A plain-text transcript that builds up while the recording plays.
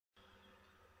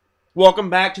Welcome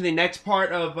back to the next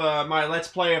part of my Let's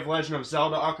Play of Legend of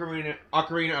Zelda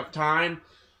Ocarina of Time,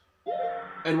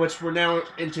 in which we're now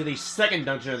into the second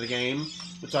dungeon of the game,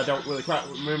 which I don't really quite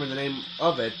remember the name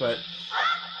of it, but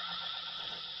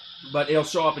it'll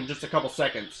show up in just a couple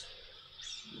seconds.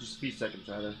 Just a few seconds,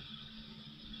 rather.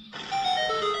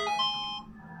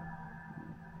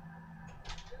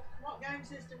 What game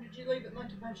system did you leave at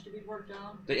Monkey Punch to be worked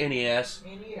on? The NES.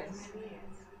 NES.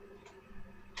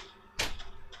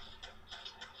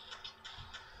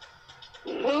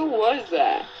 Who was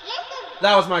that?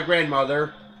 That was my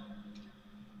grandmother.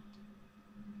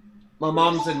 My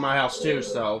mom's in my house too,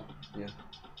 so yeah.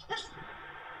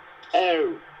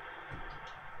 Oh.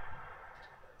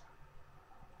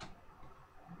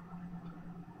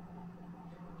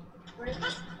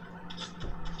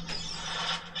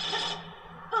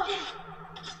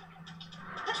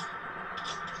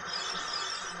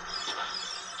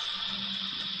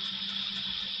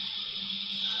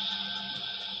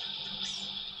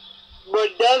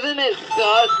 But doesn't it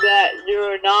suck that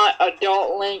you're not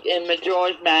Adult Link in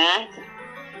Majora's Mask?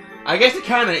 I guess it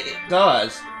kind of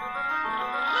does.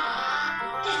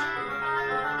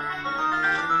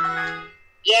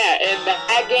 Yeah, in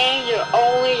that game you're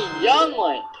only Young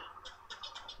Link.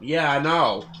 Yeah, I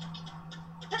know.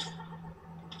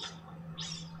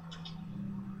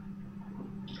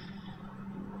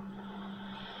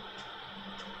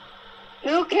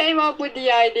 Who came up with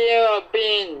the idea of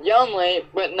being Young Link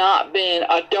but not being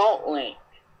Adult Link?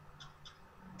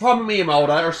 Probably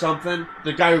Miyamoto or something.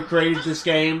 The guy who created this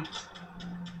game.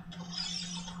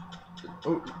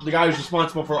 The guy who's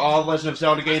responsible for all Legend of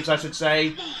Zelda games, I should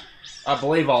say. I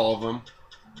believe all of them.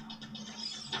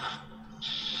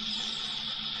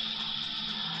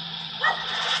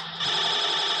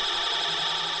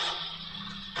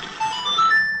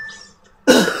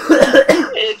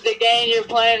 Is the game you're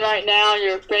playing right now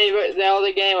your favorite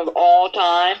Zelda game of all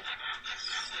time?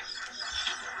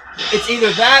 It's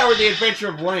either that or The Adventure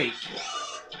of Link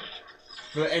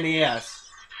for the NES.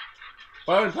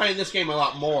 But I've been playing this game a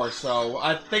lot more, so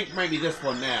I think maybe this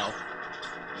one now.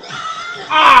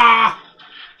 Ah!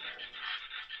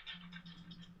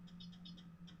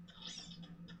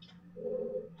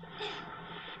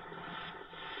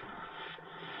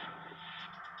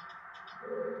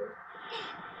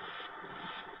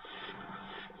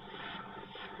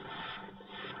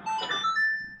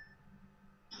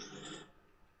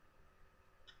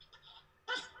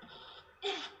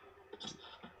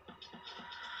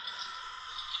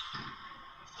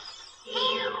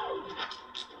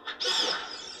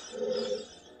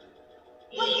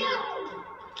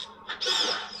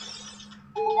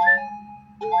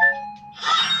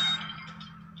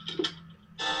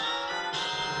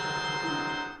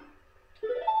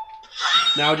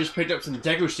 Now I just picked up some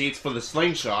Deku seeds for the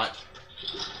slingshot.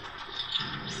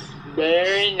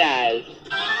 Very nice.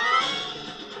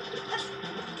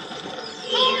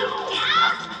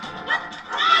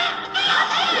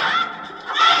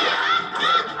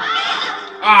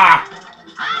 Ah!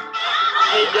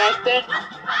 Hey Justin,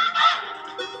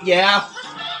 Yeah?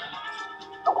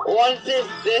 once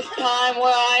this time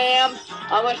where I am,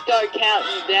 I'm gonna start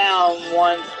counting down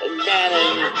once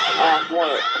Shannon off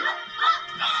work.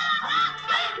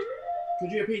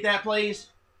 Could you repeat that, please?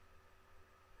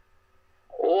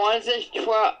 Once it's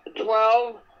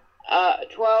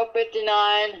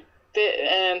 12:59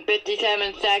 and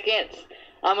 57 seconds,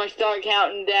 I'm gonna start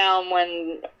counting down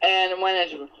when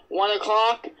it's 1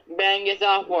 o'clock, Ben gets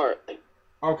off work.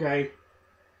 Okay.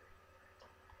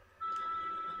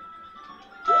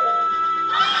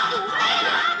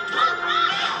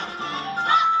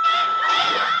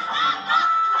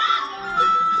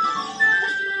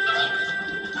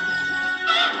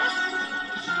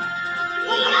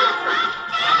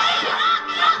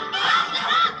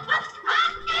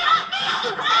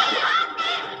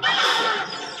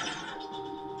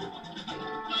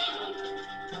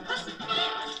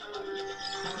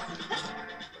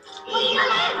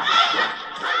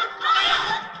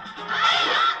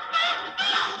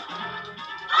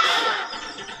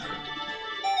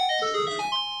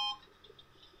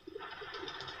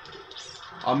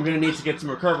 I'm gonna need to get some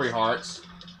recovery hearts.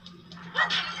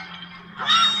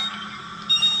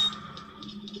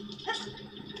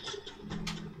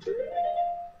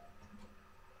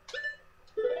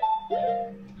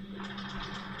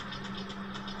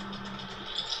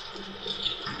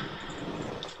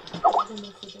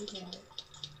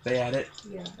 They had it?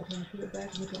 Yeah, I'm going to put it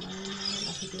back and look at my email.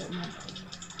 I'll pick it up Monday.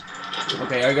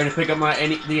 Okay, are you gonna pick up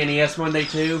the NES Monday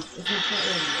too? It's not quite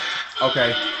ready yet.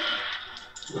 Okay.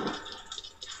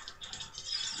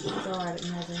 It's alright, it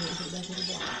has a put it back in the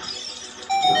box.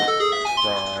 It's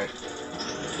alright.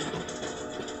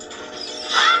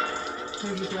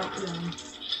 How'd you drop feeling?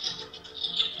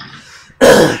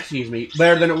 Excuse me.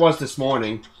 Better than it was this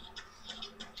morning.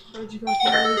 How'd you feel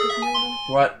feeling this morning?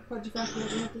 What? How'd you feel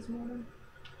feeling this morning?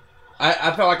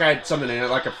 I felt like I had something in it,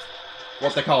 like a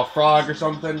what they call a frog or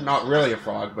something. Not really a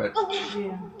frog, but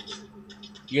Yeah.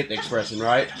 you get the expression,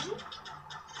 right?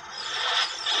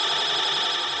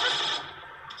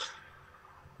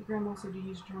 Your grandma said you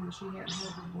used a term that she hadn't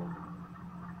heard before.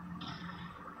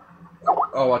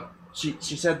 Oh, what? She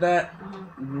said that?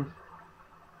 Uh-huh.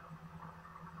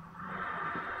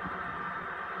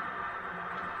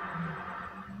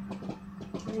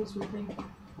 Hey, sweetie.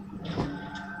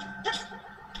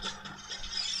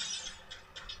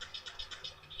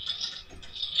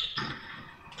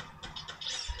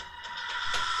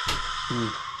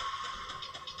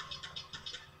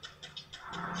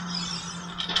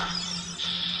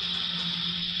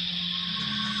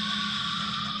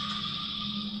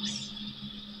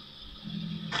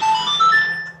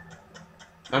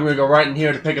 I'm gonna go right in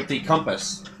here to pick up the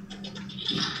compass.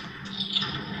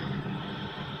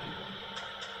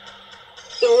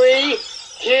 3,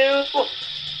 2,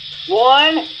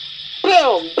 1,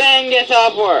 boom! Bang gets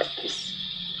off work.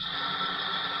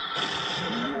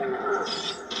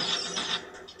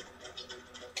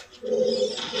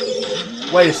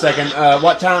 Wait a second.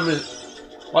 What time is?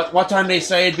 What time they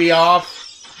say it'd be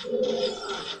off?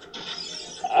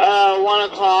 1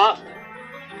 o'clock.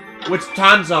 Which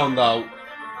time zone though?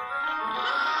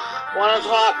 1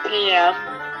 o'clock p.m.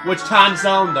 Which time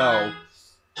zone though?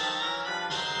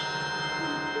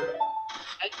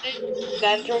 I think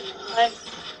Central Time.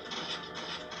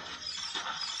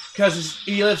 Because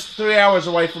he lives 3 hours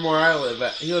away from where I live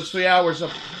at. He lives 3 hours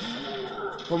up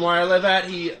from where I live at.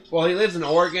 He lives in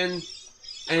Oregon,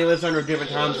 and he lives under a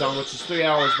different time zone, which is 3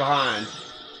 hours behind.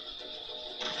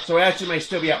 So he actually may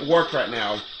still be at work right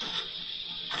now.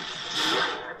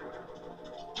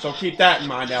 So keep that in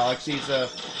mind, Alex. He's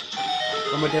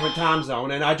from a different time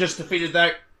zone, and I just defeated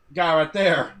that guy right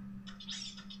there.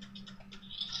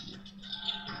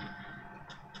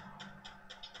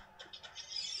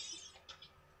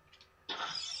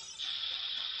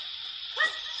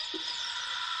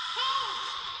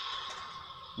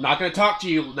 I'm not gonna talk to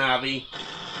you, Navi.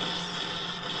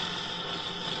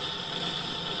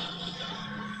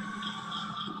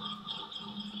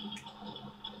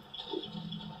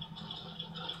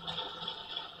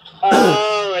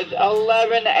 Oh, it's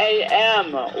 11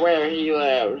 a.m. where he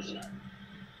lives.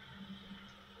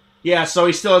 Yeah, so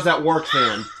he still is at work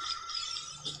then.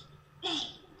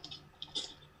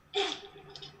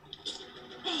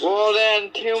 Well,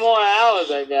 then 2 more hours,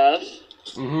 I guess.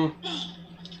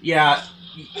 Yeah,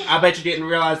 I bet you didn't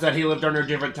realize that he lived under a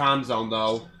different time zone,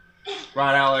 though.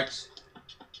 Right, Alex?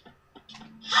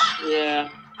 Yeah.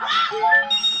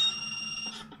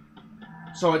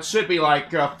 So it should be like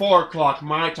 4 o'clock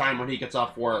my time when he gets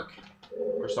off work.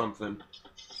 Or something.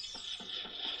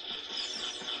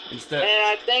 Instead, And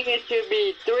I think it should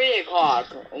be 3 o'clock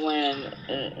when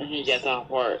he gets off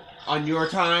work. on your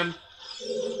time?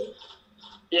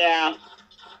 Yeah.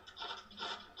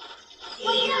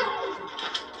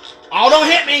 Oh, don't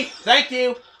hit me! Thank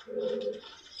you!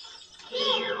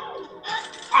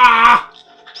 Ah!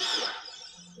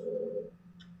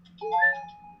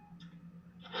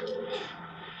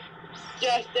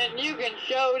 Justin, you can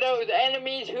show those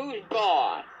enemies who's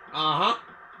boss. Uh-huh.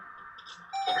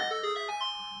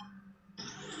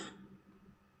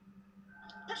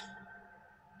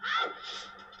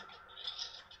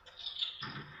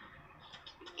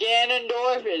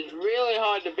 Ganondorf is really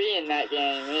hard to be in that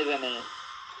game, isn't he?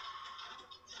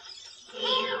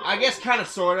 I guess kind of,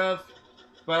 sort of.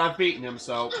 But I've beaten him,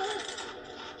 so...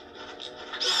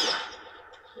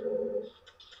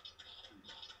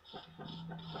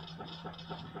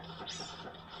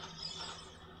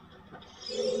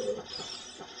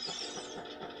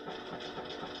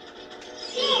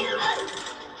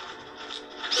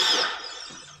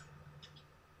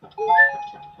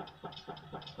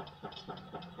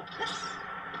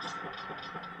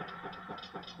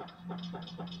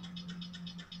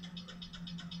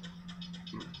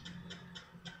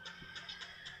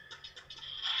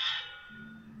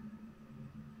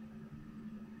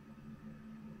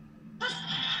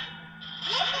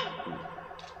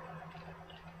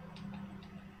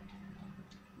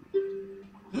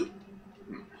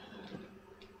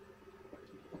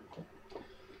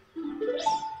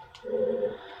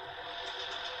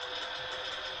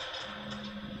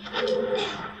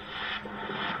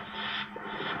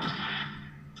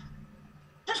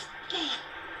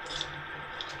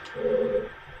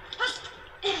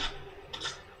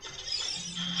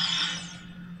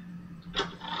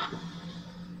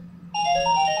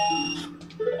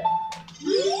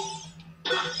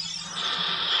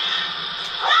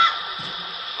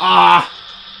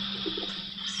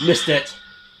 Missed it.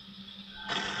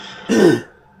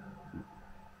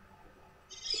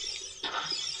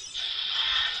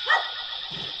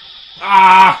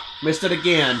 Ah! Missed it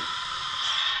again.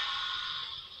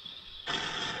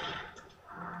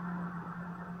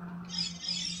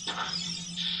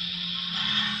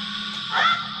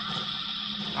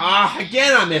 Ah,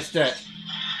 again I missed it.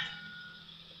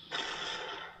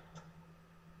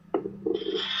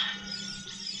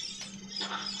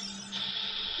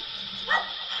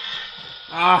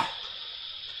 Ah.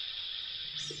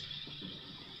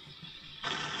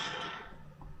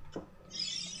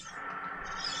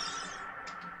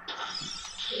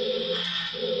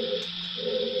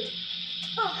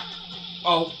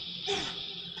 Oh.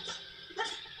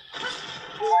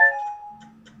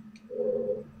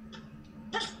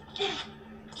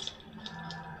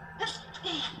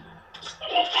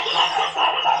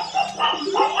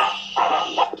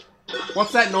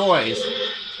 What's that noise?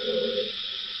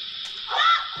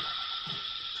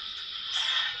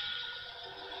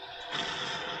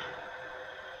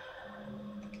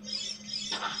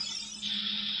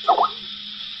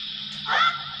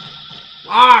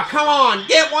 Ah, come on!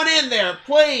 Get one in there,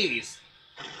 please!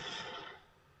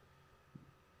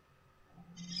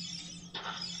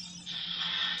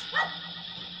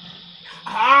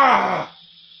 Ah!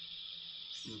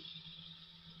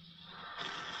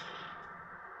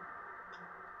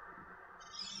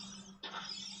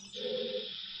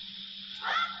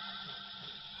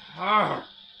 Ah!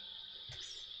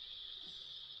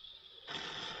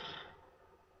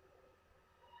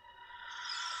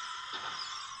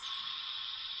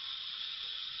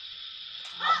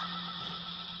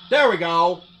 There we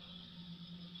go.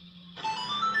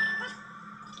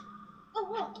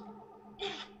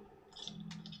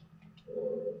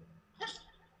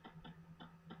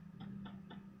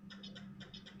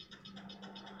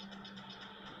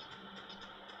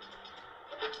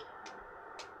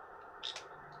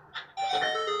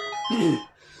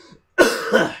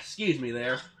 Excuse me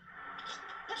there.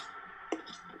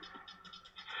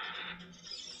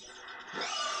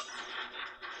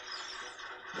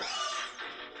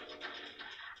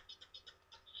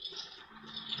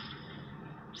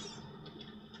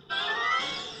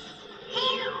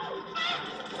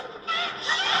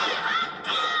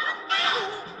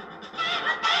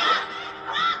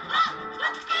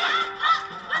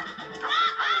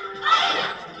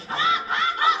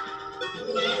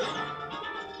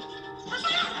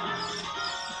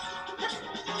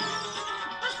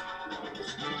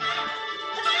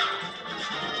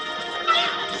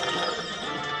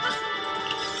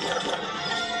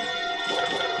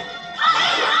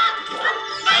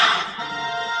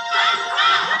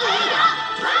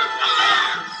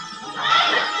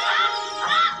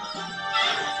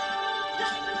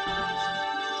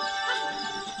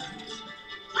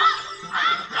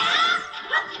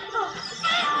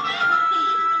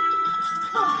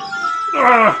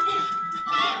 Ugh.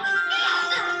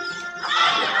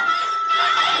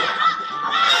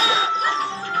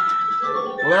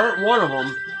 Well, there aren't one of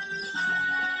them.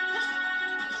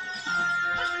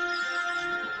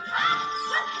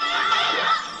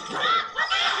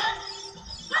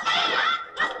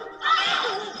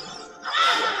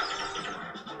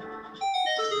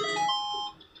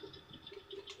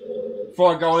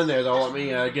 Before I go in there, though, let me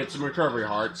get some recovery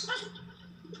hearts.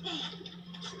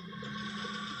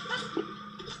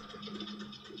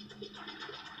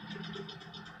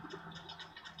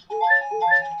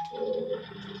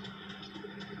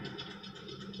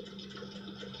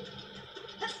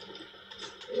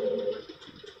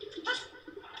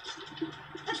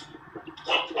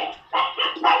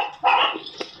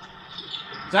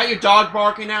 Is that your dog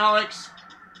barking, Alex?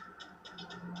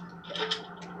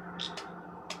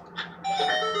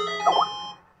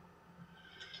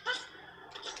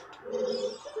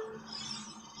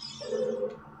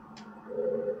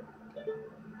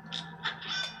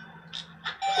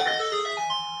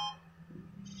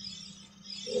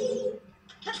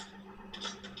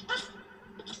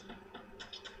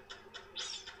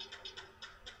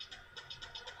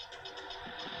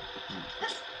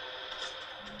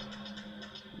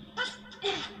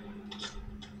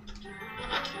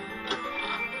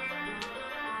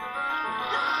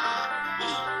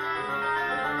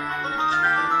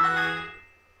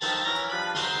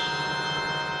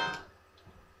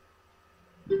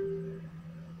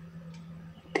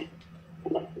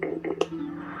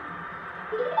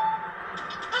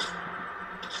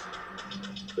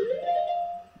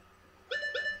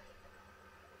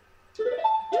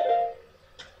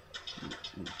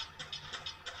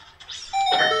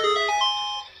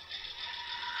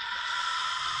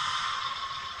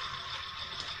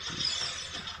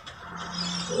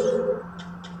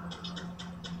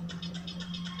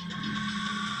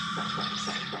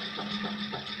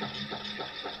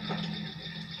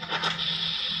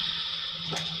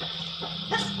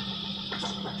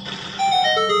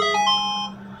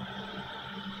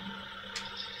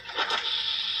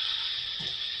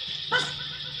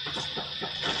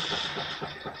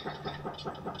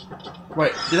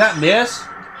 Wait, did that miss?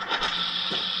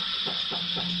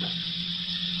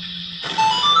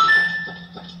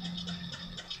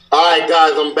 Alright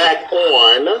guys, I'm back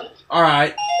on.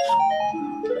 Alright.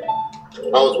 I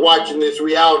was watching this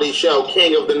reality show,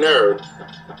 King of the Nerds.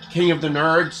 King of the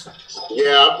Nerds?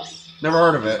 Yeah. Never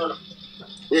heard of it.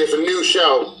 It's a new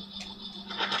show.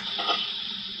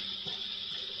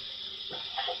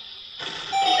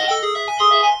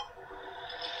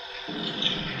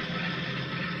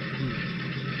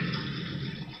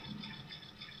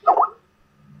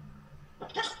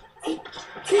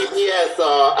 TPS,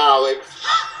 Alex.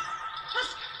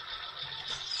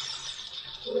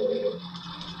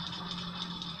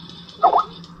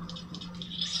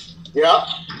 Yep.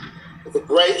 It's a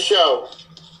great show.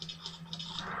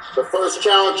 The first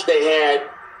challenge they had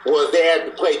was they had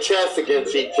to play chess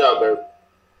against each other.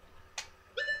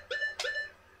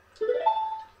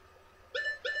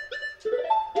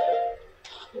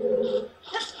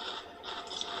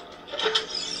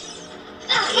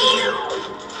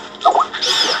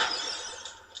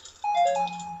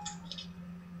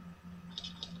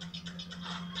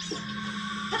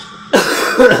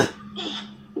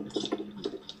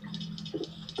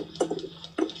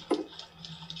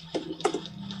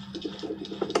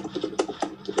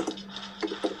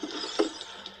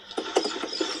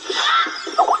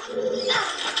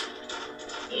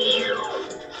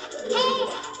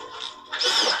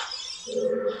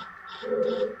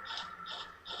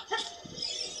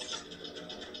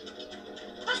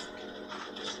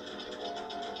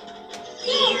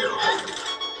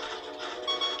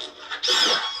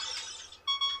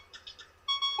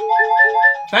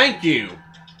 Thank you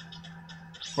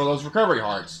for those recovery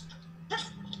hearts.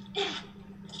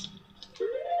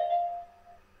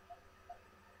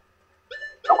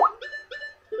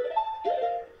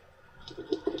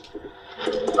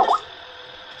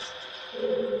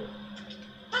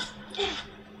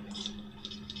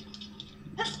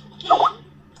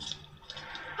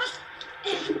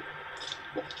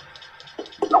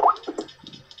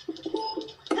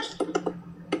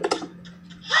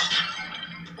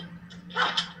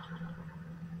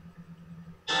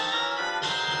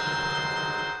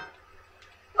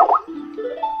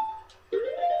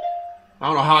 I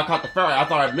don't know how I caught the fairy. I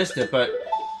thought I missed it, but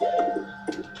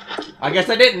I guess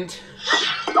I didn't.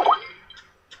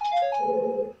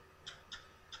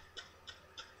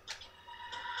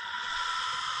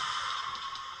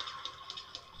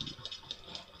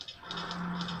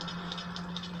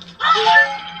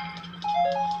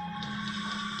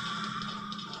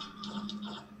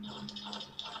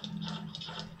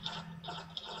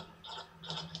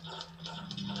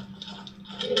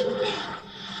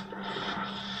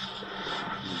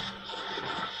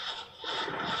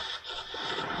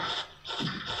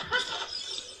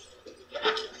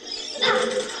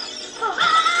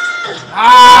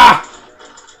 Ah!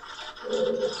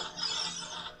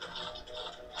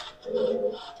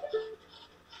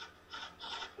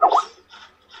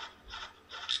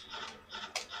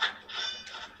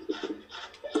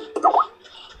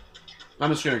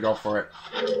 I'm just gonna go for it.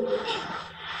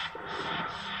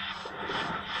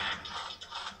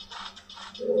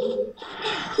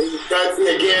 That's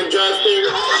me again, Justin.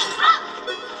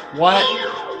 What?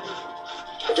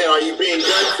 I said, are you being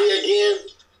gutsy again?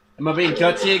 Am I being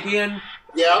gutsy again?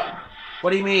 Yep.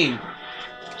 What do you mean?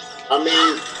 I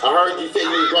mean, I heard you say you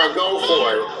was gonna go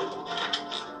for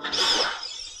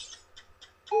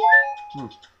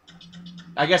it.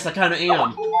 I guess I kind of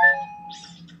am.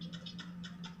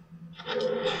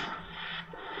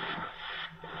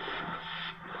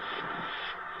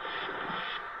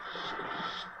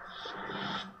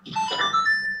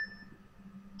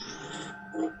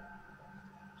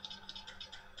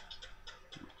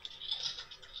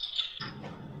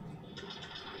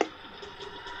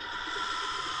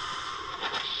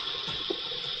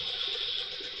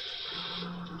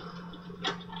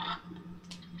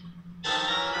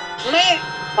 Man,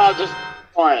 I just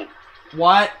one.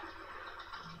 What?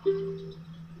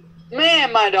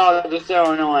 Man, my dog is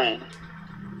so annoying.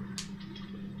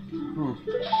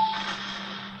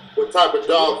 What type of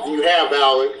dog do you have,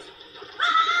 Alex?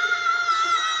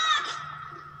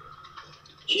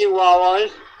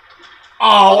 Chihuahuas.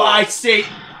 Oh, I see.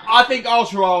 I think all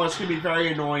chihuahuas can be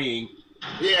very annoying.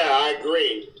 Yeah, I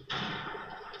agree.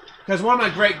 Because one of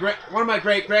my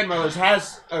great grandmothers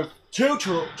has two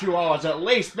chihuahuas at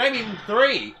least, maybe even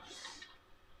 3.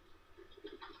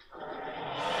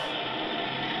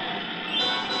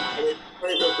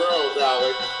 Pretty good girls,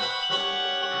 Alex.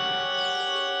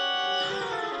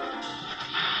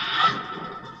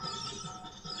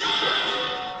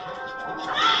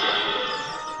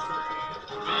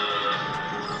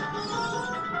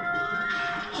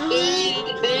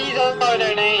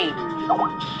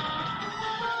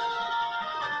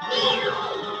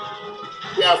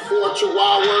 You have 4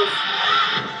 chihuahuas.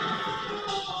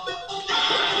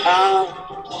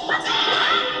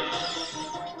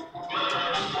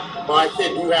 Well, I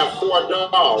said you have 4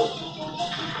 dogs.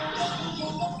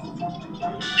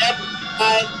 Yep,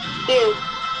 I do.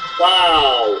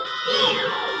 Wow.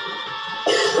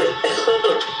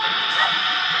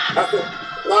 That's a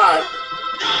lot.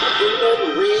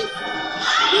 Human, Reese,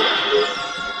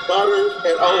 Butters,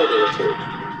 and Otis.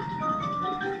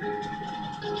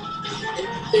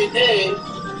 Interesting name.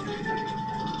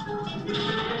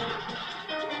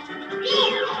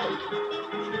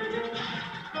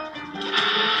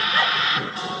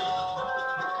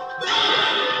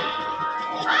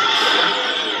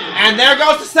 And there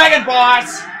goes the second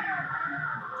boss.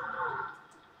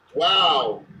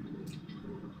 Wow.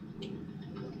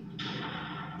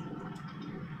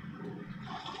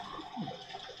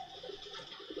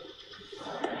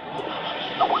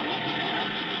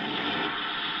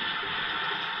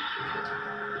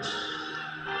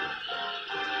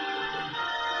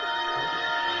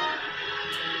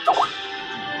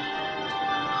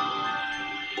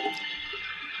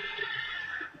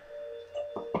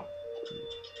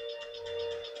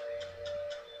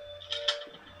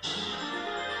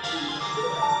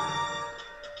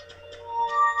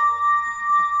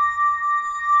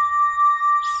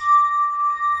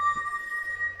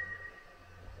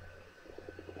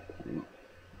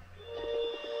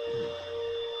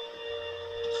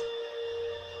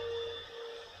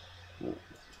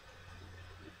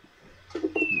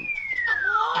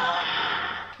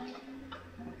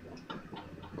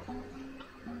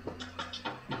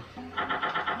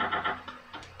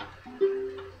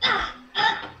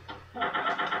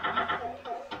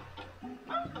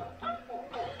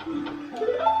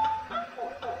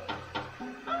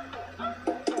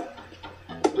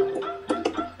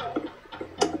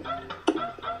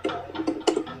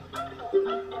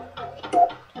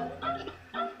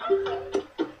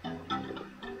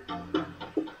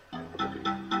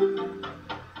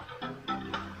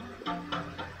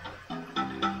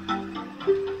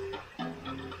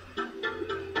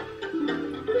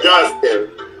 Justin,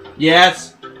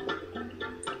 Yes.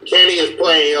 Kenny is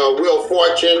playing Wheel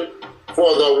Fortune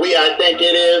for the Wii, I think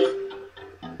it is.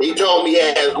 He told me he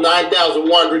has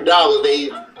 $9,100 that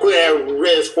he put at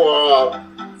risk for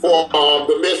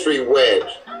the mystery wedge.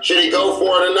 Should he go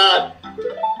for it or not?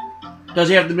 Does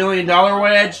he have the $1 million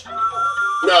wedge?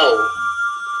 No.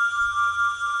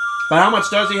 But how much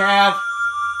does he have?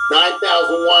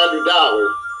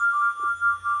 $9,100.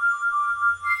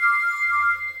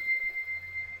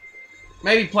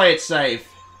 Maybe play it safe.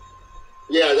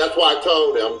 Yeah, that's what I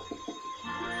told him.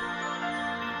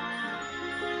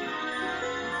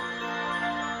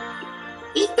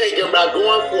 He's thinking about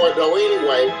going for it though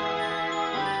anyway.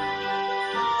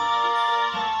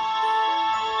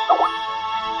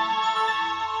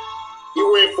 He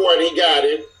went for it, he got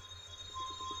it.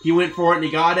 He went for it and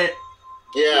he got it?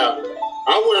 Yeah.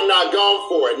 I would have not gone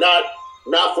for it. Not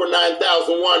for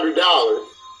 $9,100.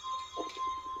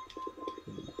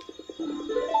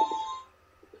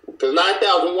 Because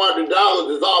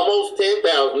 $9,100 is almost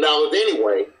 $10,000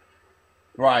 anyway.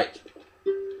 Right.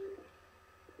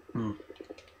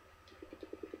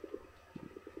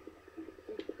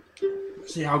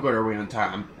 See, how good are we on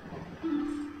time?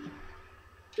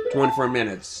 24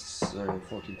 minutes.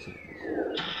 14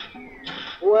 seconds.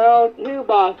 Well, 2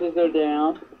 bosses are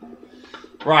down.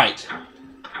 Right.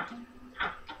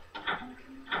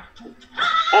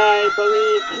 I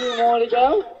believe 2 more to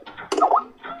go.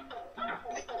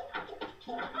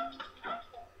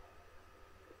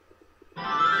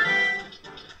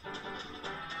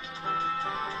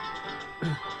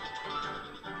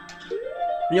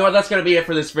 You know what, that's going to be it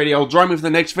for this video. Join me for the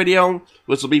next video,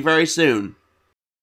 which will be very soon.